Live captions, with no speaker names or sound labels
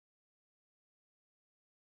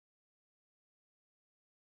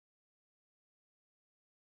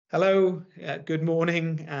Hello, good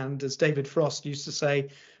morning, and as David Frost used to say,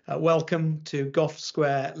 welcome to Gough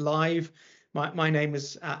Square Live. My name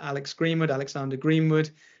is Alex Greenwood, Alexander Greenwood.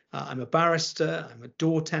 I'm a barrister, I'm a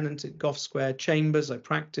door tenant at Gough Square Chambers. I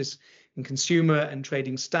practice in consumer and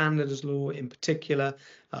trading standards law in particular.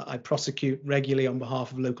 I prosecute regularly on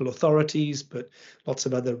behalf of local authorities, but lots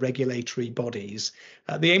of other regulatory bodies.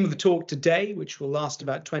 The aim of the talk today, which will last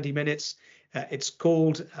about 20 minutes, it's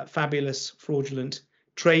called Fabulous Fraudulent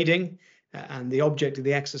Trading, and the object of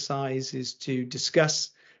the exercise is to discuss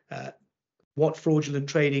what fraudulent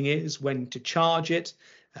trading is, when to charge it,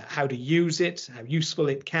 how to use it, how useful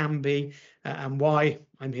it can be, and why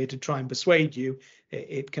I'm here to try and persuade you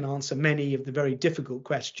it can answer many of the very difficult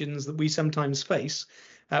questions that we sometimes face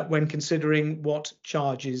when considering what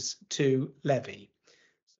charges to levy.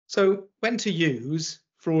 So when to use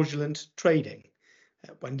fraudulent trading?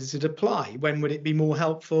 When does it apply? When would it be more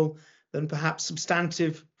helpful than perhaps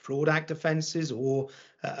substantive Fraud Act offences or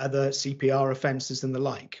other CPR offences and the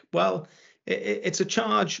like? Well, it's a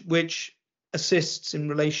charge which assists in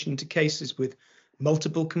relation to cases with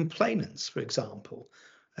multiple complainants, for example,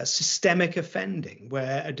 systemic offending,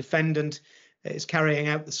 where a defendant is carrying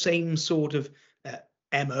out the same sort of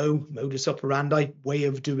modus operandi, way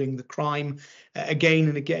of doing the crime again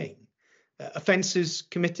and again. Offences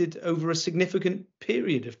committed over a significant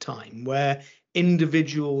period of time where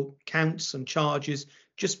individual counts and charges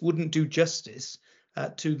just wouldn't do justice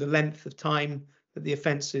to the length of time that the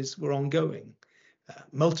offences were ongoing.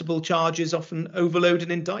 Multiple charges often overload an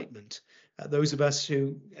indictment. Those of us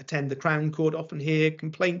who attend the Crown Court often hear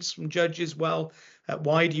complaints from judges, well,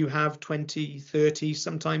 why do you have 20, 30,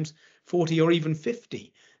 sometimes 40 or even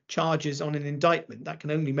 50 charges on an indictment? That can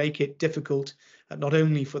only make it difficult not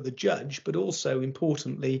only for the judge, but also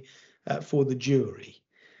importantly for the jury.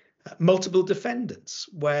 Multiple defendants,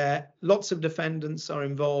 where lots of defendants are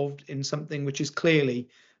involved in something which is clearly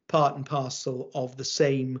part and parcel of the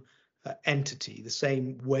same entity, the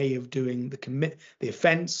same way of doing the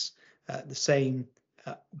offence, the same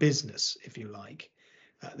business, if you like.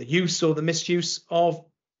 The use or the misuse of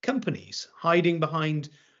companies hiding behind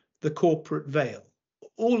the corporate veil.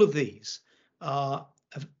 All of these are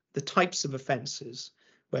the types of offences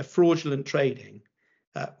where fraudulent trading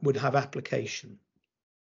would have application.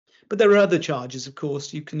 But there are other charges, of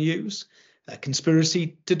course, you can use.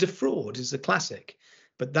 Conspiracy to defraud is a classic,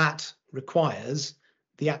 but that requires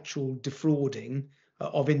the actual defrauding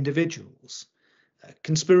of individuals.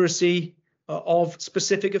 Conspiracy of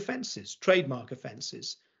specific offences, trademark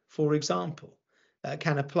offences, for example,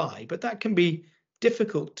 can apply, but that can be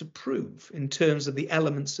difficult to prove in terms of the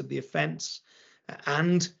elements of the offence,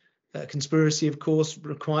 and conspiracy, of course,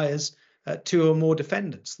 requires two or more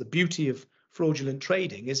defendants. The beauty of fraudulent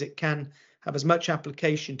trading is it can have as much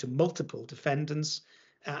application to multiple defendants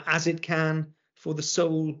as it can for the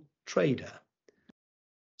sole trader.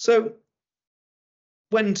 So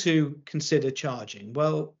when to consider charging?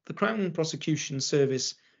 Well, the Crown Prosecution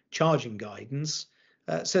Service charging guidance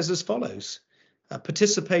says as follows.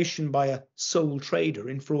 Participation by a sole trader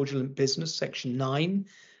in fraudulent business, Section 9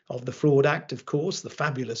 of the Fraud Act, of course, the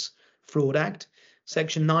fabulous Fraud Act.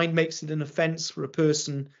 Section 9 makes it an offence for a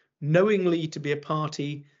person knowingly to be a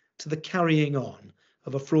party to the carrying on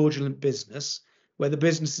of a fraudulent business where the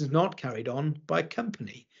business is not carried on by a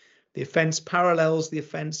company. The offence parallels the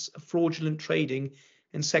offence of fraudulent trading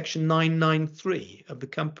in Section 993 of the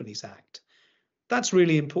Companies Act. That's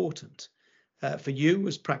really important for you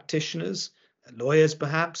as practitioners, lawyers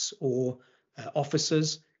perhaps, or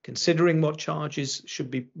officers considering what charges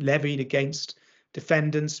should be levied against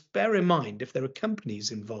defendants. Bear in mind, if there are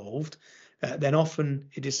companies involved, then often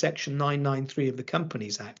it is Section 993 of the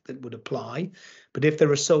Companies Act that would apply. But if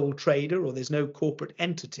they're a sole trader or there's no corporate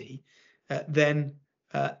entity, then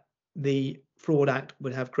the Fraud Act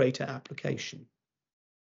would have greater application.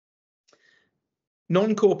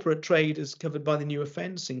 Non-corporate traders covered by the new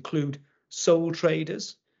offence include sole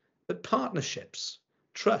traders, but partnerships,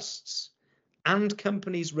 trusts, and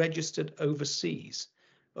companies registered overseas.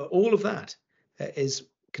 All of that is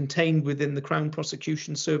contained within the Crown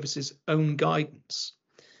Prosecution Service's own guidance.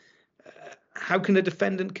 How can a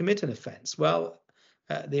defendant commit an offence? Well,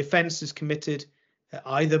 the offence is committed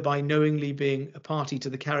either by knowingly being a party to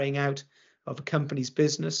the carrying out of a company's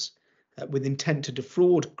business with intent to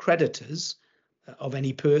defraud creditors of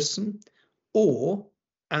any person, or,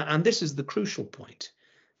 and this is the crucial point,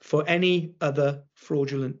 for any other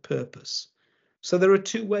fraudulent purpose. So there are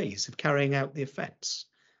two ways of carrying out the offence,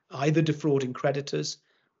 either defrauding creditors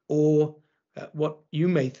or what you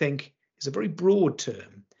may think is a very broad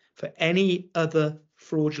term for any other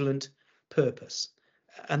fraudulent purpose.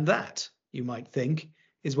 And that, you might think,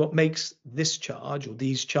 is what makes this charge or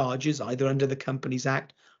these charges, either under the Companies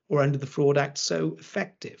Act or under the Fraud Act, so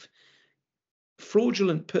effective.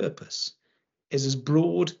 Fraudulent purpose is as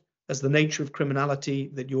broad as the nature of criminality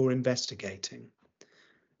that you're investigating.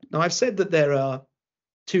 Now, I've said that there are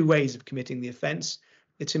two ways of committing the offence.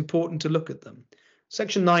 It's important to look at them.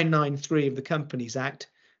 Section 993 of the Companies Act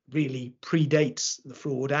really predates the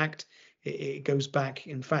Fraud Act. It goes back,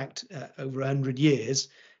 in fact, over 100 years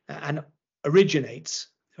and originates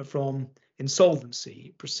from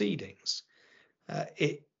insolvency proceedings.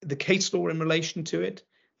 The case law in relation to it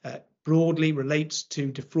broadly relates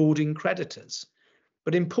to defrauding creditors.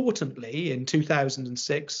 But importantly, in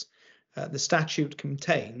 2006, the statute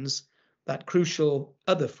contains that crucial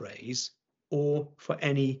other phrase, or for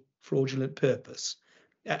any fraudulent purpose.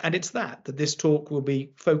 And it's that this talk will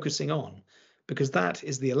be focusing on, because that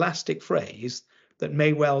is the elastic phrase that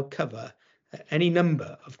may well cover any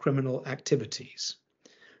number of criminal activities.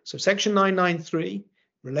 So Section 993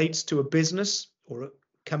 relates to a business or a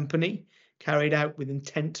company carried out with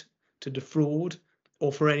intent to defraud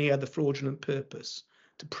or for any other fraudulent purpose.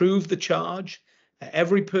 To prove the charge,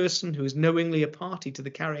 every person who is knowingly a party to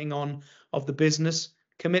the carrying on of the business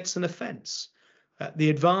commits an offence.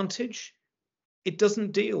 The advantage, it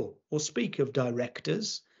doesn't deal or speak of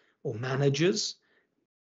directors or managers.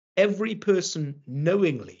 Every person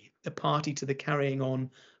knowingly a party to the carrying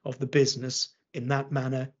on of the business in that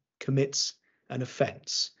manner commits an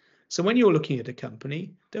offence. So when you're looking at a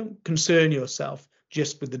company, don't concern yourself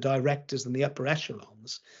just with the directors and the upper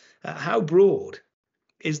echelons. How broad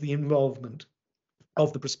is the involvement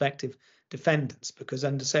of the prospective defendants? Because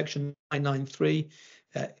under Section 993,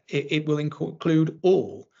 it will include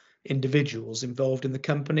all individuals involved in the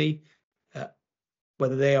company,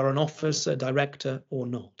 whether they are an officer, director or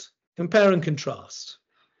not. Compare and contrast.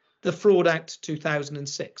 The Fraud Act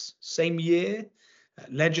 2006, same year,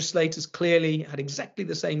 legislators clearly had exactly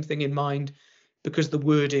the same thing in mind because the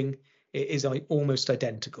wording is almost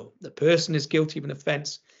identical. The person is guilty of an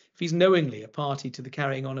offence if he's knowingly a party to the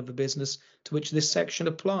carrying on of a business to which this section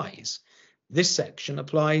applies. This section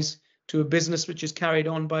applies to a business which is carried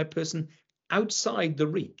on by a person outside the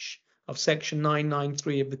reach of Section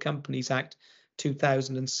 993 of the Companies Act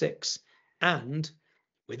 2006 and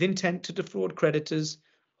with intent to defraud creditors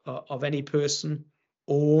of any person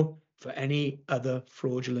or for any other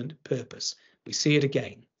fraudulent purpose. We see it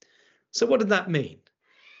again. So what did that mean?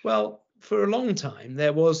 Well, for a long time,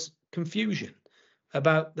 there was confusion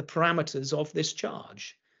about the parameters of this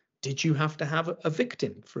charge. Did you have to have a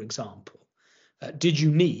victim, for example? Did you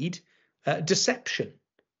need deception?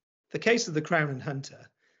 The case of the Crown and Hunter,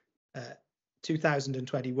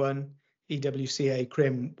 2021, EWCA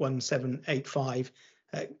Crim 1785,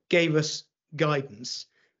 gave us guidance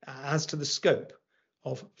as to the scope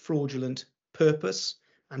of fraudulent purpose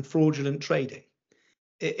and fraudulent trading.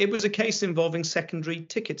 It was a case involving secondary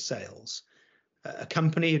ticket sales. A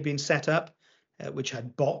company had been set up which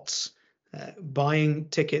had bots buying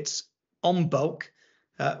tickets on bulk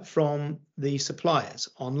from the suppliers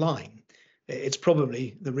online. It's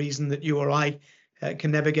probably the reason that you or I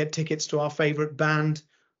can never get tickets to our favourite band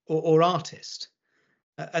or artist.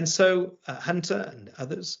 And so Hunter and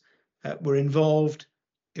others were involved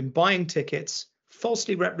in buying tickets,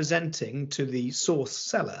 falsely representing to the source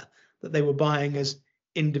seller that they were buying as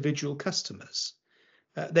individual customers.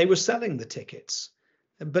 They were selling the tickets,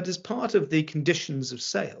 but as part of the conditions of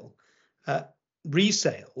sale,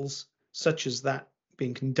 resales, such as that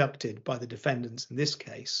being conducted by the defendants in this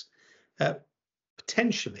case,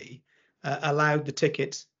 potentially allowed the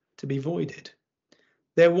ticket to be voided.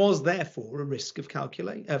 There was therefore a risk of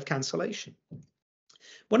cancellation.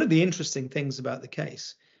 One of the interesting things about the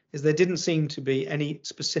case is there didn't seem to be any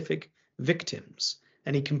specific victims,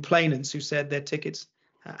 any complainants who said their tickets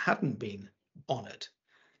hadn't been honoured.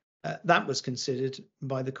 That was considered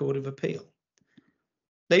by the Court of Appeal.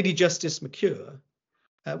 Lady Justice McCure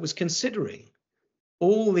was considering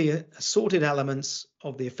all the assorted elements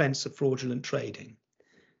of the offence of fraudulent trading.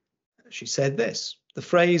 She said this: the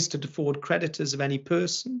phrase "to defraud creditors of any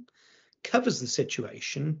person" covers the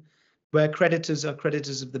situation where creditors are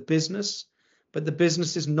creditors of the business, but the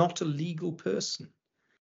business is not a legal person.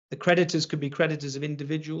 The creditors could be creditors of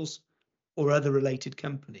individuals or other related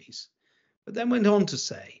companies. But then went on to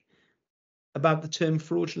say about the term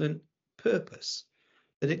fraudulent purpose,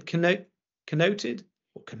 that it connoted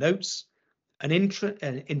or connotes an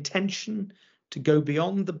intention to go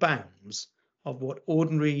beyond the bounds of what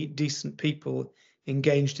ordinary decent people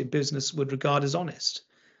engaged in business would regard as honest.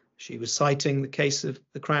 She was citing the case of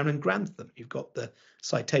the Crown and Grantham. You've got the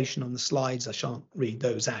citation on the slides. I shan't read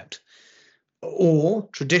those out. Or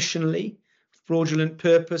traditionally, Fraudulent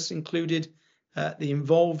purpose included the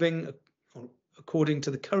involving, according to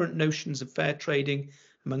the current notions of fair trading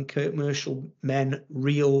among commercial men,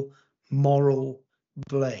 real moral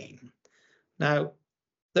blame. Now,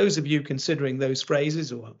 those of you considering those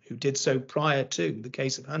phrases, or who did so prior to the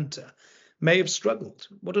case of Hunter, may have struggled.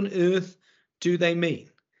 What on earth do they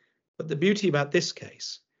mean? But the beauty about this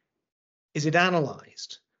case is it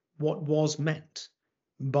analysed what was meant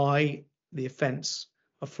by the offence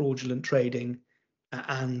of fraudulent trading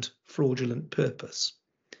and fraudulent purpose.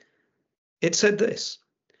 It said this: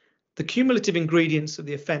 the cumulative ingredients of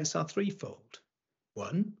the offence are threefold.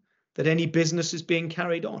 One, that any business is being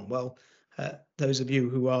carried on. Well, those of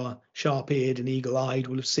you who are sharp-eared and eagle-eyed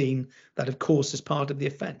will have seen that, of course, as part of the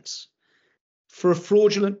offence. For a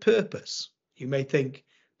fraudulent purpose, you may think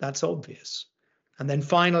that's obvious. And then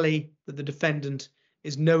finally, that the defendant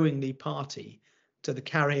is knowingly party to the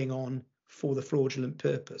carrying on for the fraudulent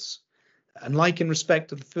purpose. And like in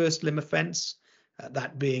respect of the first limb offence,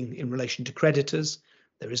 that being in relation to creditors,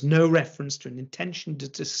 there is no reference to an intention to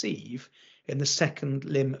deceive in the second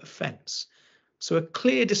limb offence. So a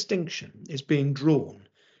clear distinction is being drawn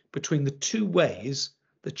between the two ways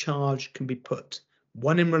the charge can be put,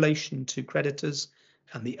 one in relation to creditors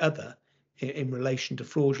and the other in relation to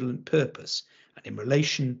fraudulent purpose. And in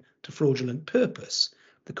relation to fraudulent purpose,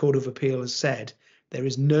 the Court of Appeal has said there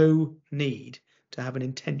is no need to have an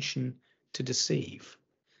intention to deceive.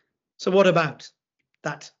 So what about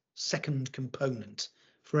that second component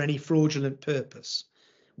for any fraudulent purpose?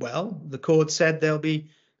 Well, the court said there'll be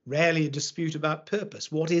rarely a dispute about purpose.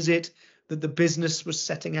 What is it that the business was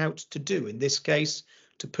setting out to do? In this case,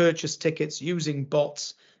 to purchase tickets using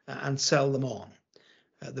bots and sell them on.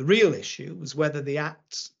 The real issue was whether the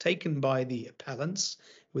acts taken by the appellants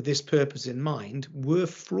with this purpose in mind were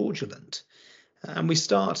fraudulent. And we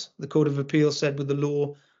start, the Court of Appeal said, with the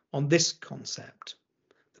law on this concept.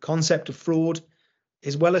 The concept of fraud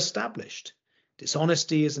is well established.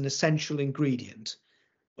 Dishonesty is an essential ingredient.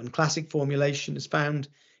 One classic formulation is found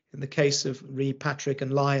in the case of Reed, Patrick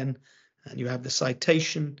and Lyon, and you have the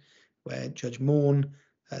citation where Judge Morn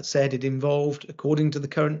said it involved, according to the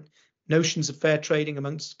current notions of fair trading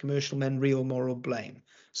amongst commercial men, real moral blame.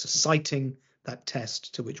 So citing that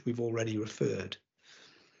test to which we've already referred.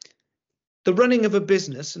 The running of a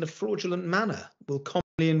business in a fraudulent manner will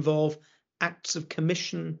commonly involve acts of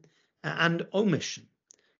commission and omission.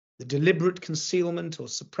 The deliberate concealment or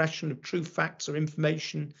suppression of true facts or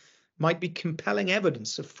information might be compelling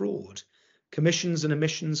evidence of fraud. Commissions and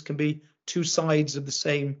omissions can be two sides of the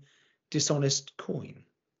same dishonest coin.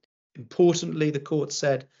 Importantly, the court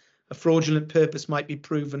said a fraudulent purpose might be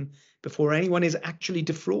proven before anyone is actually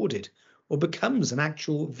defrauded or becomes an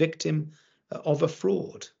actual victim of a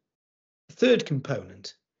fraud. The third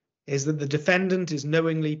component is that the defendant is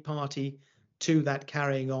knowingly party to that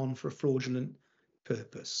carrying on for a fraudulent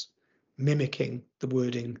purpose, mimicking the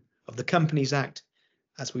wording of the Companies Act,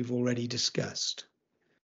 as we've already discussed.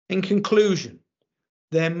 In conclusion,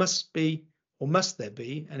 there must be, or must there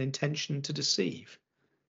be, an intention to deceive?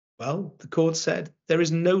 Well, the court said there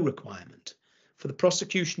is no requirement for the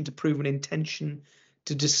prosecution to prove an intention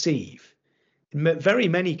to deceive. In very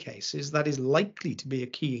many cases, that is likely to be a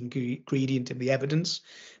key ingredient in the evidence,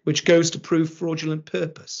 which goes to prove fraudulent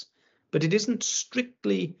purpose, but it isn't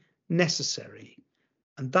strictly necessary.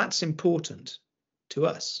 And that's important to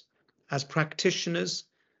us as practitioners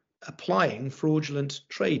applying fraudulent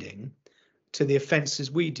trading to the offences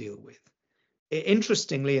we deal with.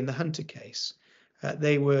 Interestingly, in the Hunter case,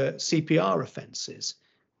 they were CPR offences,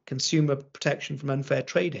 consumer protection from unfair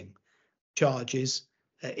trading charges,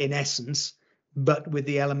 in essence, but with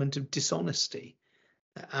the element of dishonesty.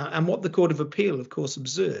 And what the Court of Appeal, of course,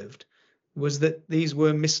 observed was that these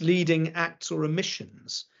were misleading acts or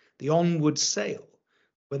omissions, the onward sale,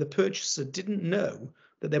 where the purchaser didn't know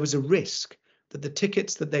that there was a risk that the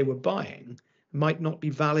tickets that they were buying might not be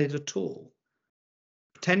valid at all.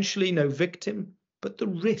 Potentially no victim, but the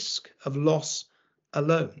risk of loss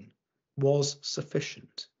alone was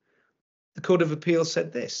sufficient. The Court of Appeal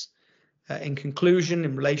said this. In conclusion,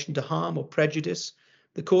 in relation to harm or prejudice,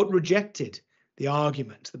 the court rejected the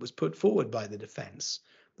argument that was put forward by the defence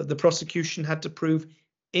that the prosecution had to prove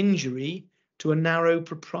injury to a narrow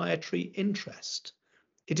proprietary interest.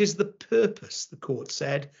 It is the purpose, the court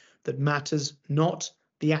said, that matters, not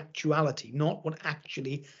the actuality, not what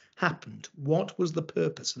actually happened. What was the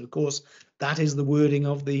purpose? And of course, that is the wording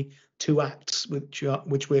of the two acts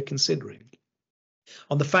which we're considering.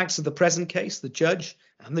 On the facts of the present case, the judge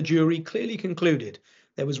and the jury clearly concluded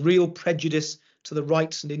there was real prejudice to the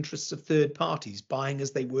rights and interests of third parties, buying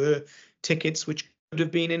as they were tickets which could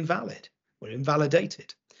have been invalid or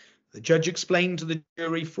invalidated. The judge explained to the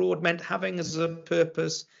jury fraud meant having as a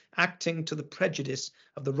purpose acting to the prejudice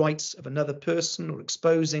of the rights of another person or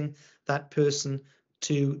exposing that person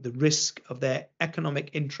to the risk of their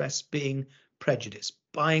economic interests being prejudiced,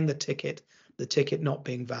 buying the ticket not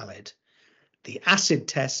being valid. The acid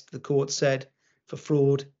test, the court said, for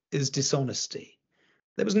fraud is dishonesty.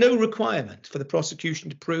 There was no requirement for the prosecution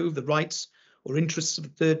to prove the rights or interests of the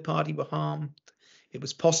third party were harmed. It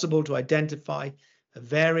was possible to identify a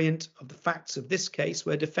variant of the facts of this case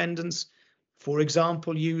where defendants, for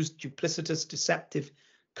example, used duplicitous deceptive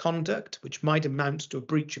conduct which might amount to a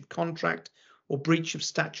breach of contract or breach of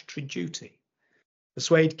statutory duty,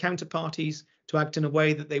 persuade counterparties to act in a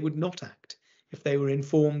way that they would not act if they were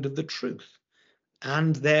informed of the truth,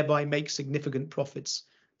 and thereby make significant profits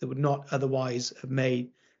that would not otherwise have made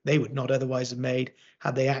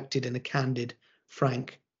had they acted in a candid,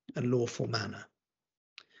 frank and lawful manner.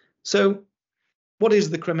 So what is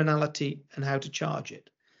the criminality and how to charge it?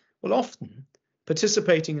 Well, often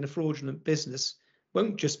participating in a fraudulent business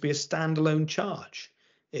won't just be a standalone charge.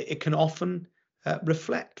 It can often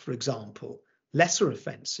reflect, for example, lesser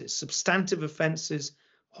offences. Substantive offences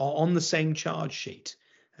are on the same charge sheet.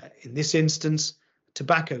 In this instance,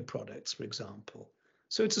 tobacco products, for example.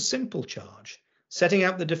 So it's a simple charge, setting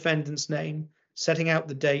out the defendant's name, setting out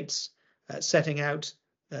the dates, setting out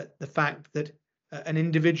the fact that an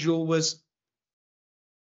individual was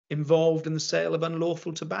involved in the sale of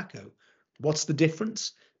unlawful tobacco. What's the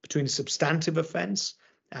difference between a substantive offence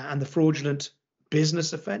and the fraudulent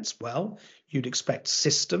business offence? Well, you'd expect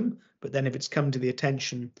system, but then if it's come to the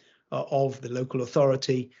attention of the local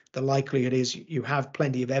authority, the likelihood is you have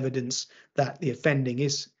plenty of evidence that the offending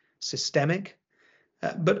is systemic,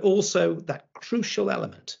 but also that crucial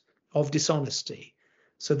element of dishonesty.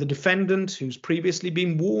 So the defendant who's previously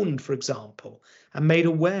been warned, for example, and made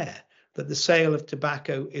aware that the sale of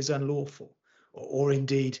tobacco is unlawful, or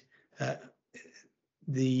indeed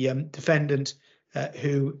the defendant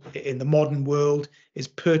who in the modern world is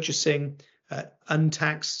purchasing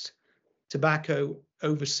untaxed tobacco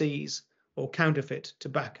overseas or counterfeit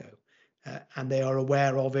tobacco, and they are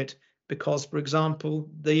aware of it because, for example,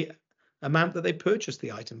 the amount that they purchased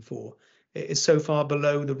the item for is so far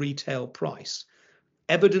below the retail price.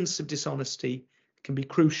 Evidence of dishonesty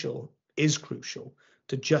is crucial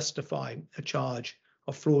to justify a charge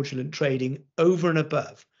of fraudulent trading over and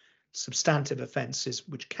above substantive offences,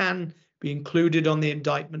 which can be included on the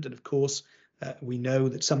indictment. And of course, we know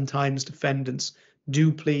that sometimes defendants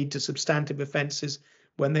do plead to substantive offences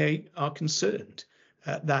when they are concerned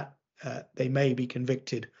that they may be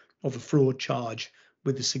convicted of a fraud charge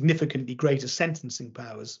with the significantly greater sentencing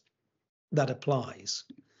powers that applies.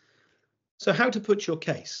 So how to put your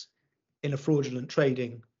case in a fraudulent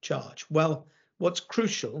trading charge? Well, what's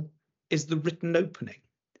crucial is the written opening.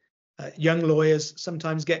 Young lawyers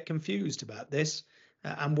sometimes get confused about this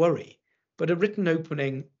and worry, but a written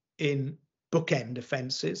opening in bookend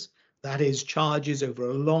offences, that is, charges over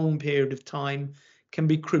a long period of time, can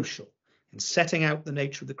be crucial in setting out the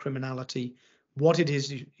nature of the criminality, what it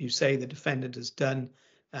is you say the defendant has done,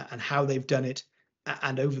 and how they've done it,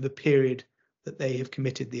 and over the period that they have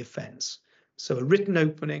committed the offence. So a written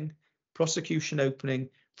opening, prosecution opening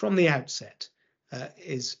from the outset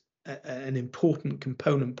is an important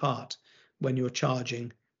component part when you're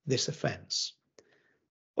charging this offence.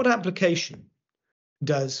 What application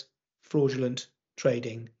does fraudulent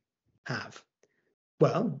trading have?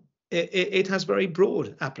 Well, it has very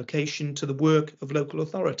broad application to the work of local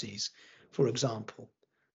authorities. For example,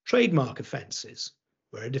 trademark offences,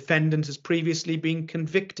 where a defendant has previously been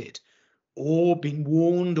convicted or been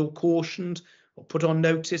warned or cautioned or put on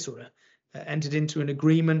notice or entered into an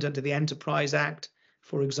agreement under the Enterprise Act,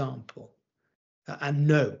 for example, and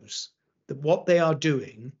knows that what they are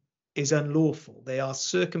doing is unlawful. They are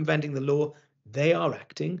circumventing the law. They are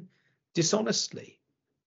acting dishonestly.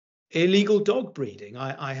 Illegal dog breeding.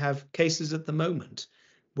 I have cases at the moment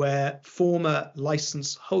where former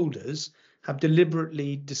licence holders have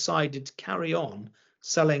deliberately decided to carry on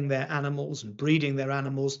selling their animals and breeding their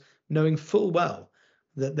animals, knowing full well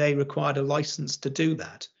that they required a licence to do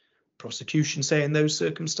that. Prosecution say in those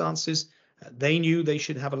circumstances they knew they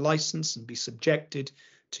should have a licence and be subjected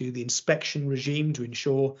to the inspection regime to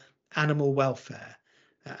ensure animal welfare,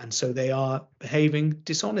 and so they are behaving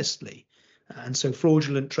dishonestly, and so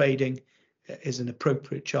fraudulent trading is an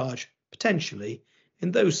appropriate charge potentially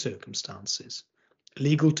in those circumstances.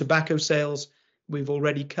 Illegal tobacco sales we've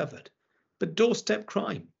already covered, but doorstep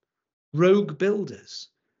crime, rogue builders.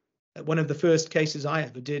 One of the first cases I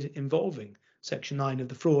ever did involving Section 9 of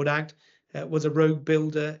the Fraud Act was a rogue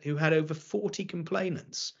builder who had over 40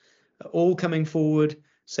 complainants, all coming forward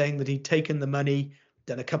saying that he'd taken the money,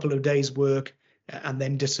 done a couple of days' work, and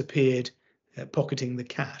then disappeared, pocketing the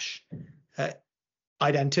cash.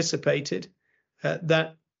 I'd anticipated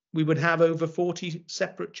that we would have over 40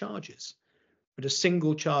 separate charges, but a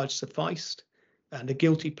single charge sufficed, and a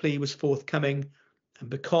guilty plea was forthcoming. And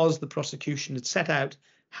because the prosecution had set out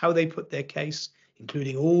how they put their case,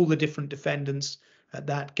 including all the different defendants,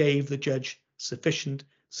 that gave the judge sufficient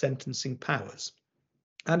sentencing powers.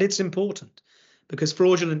 And it's important because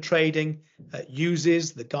fraudulent trading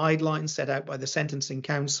uses the guidelines set out by the Sentencing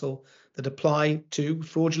Council that apply to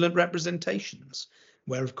fraudulent representations,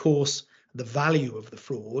 where, of course, the value of the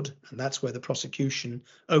fraud, and that's where the prosecution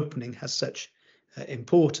opening has such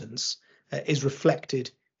importance, is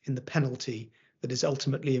reflected in the penalty that is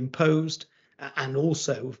ultimately imposed, and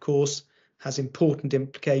also, of course, has important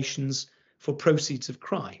implications for proceeds of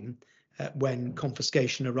crime when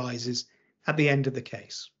confiscation arises at the end of the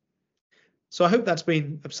case. So I hope that's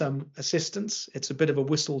been of some assistance. It's a bit of a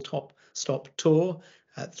whistle-stop tour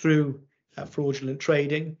through fraudulent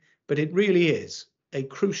trading, but it really is a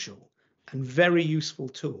crucial and very useful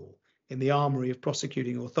tool in the armoury of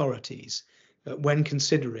prosecuting authorities when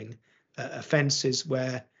considering offences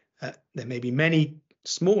where there may be many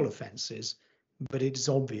small offences, but it is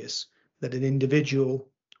obvious that an individual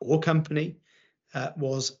or company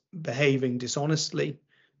was behaving dishonestly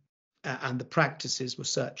and the practices were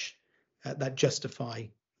such that justify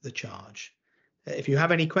the charge. If you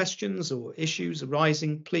have any questions or issues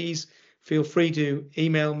arising, please feel free to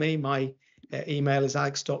email me. My email is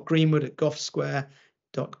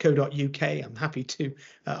alex.greenwood@goffsquare.co.uk. I'm happy to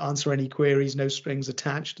answer any queries, no strings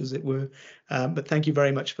attached, as it were. But thank you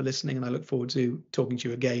very much for listening, and I look forward to talking to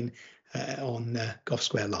you again on Goff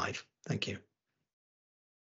Square Live. Thank you.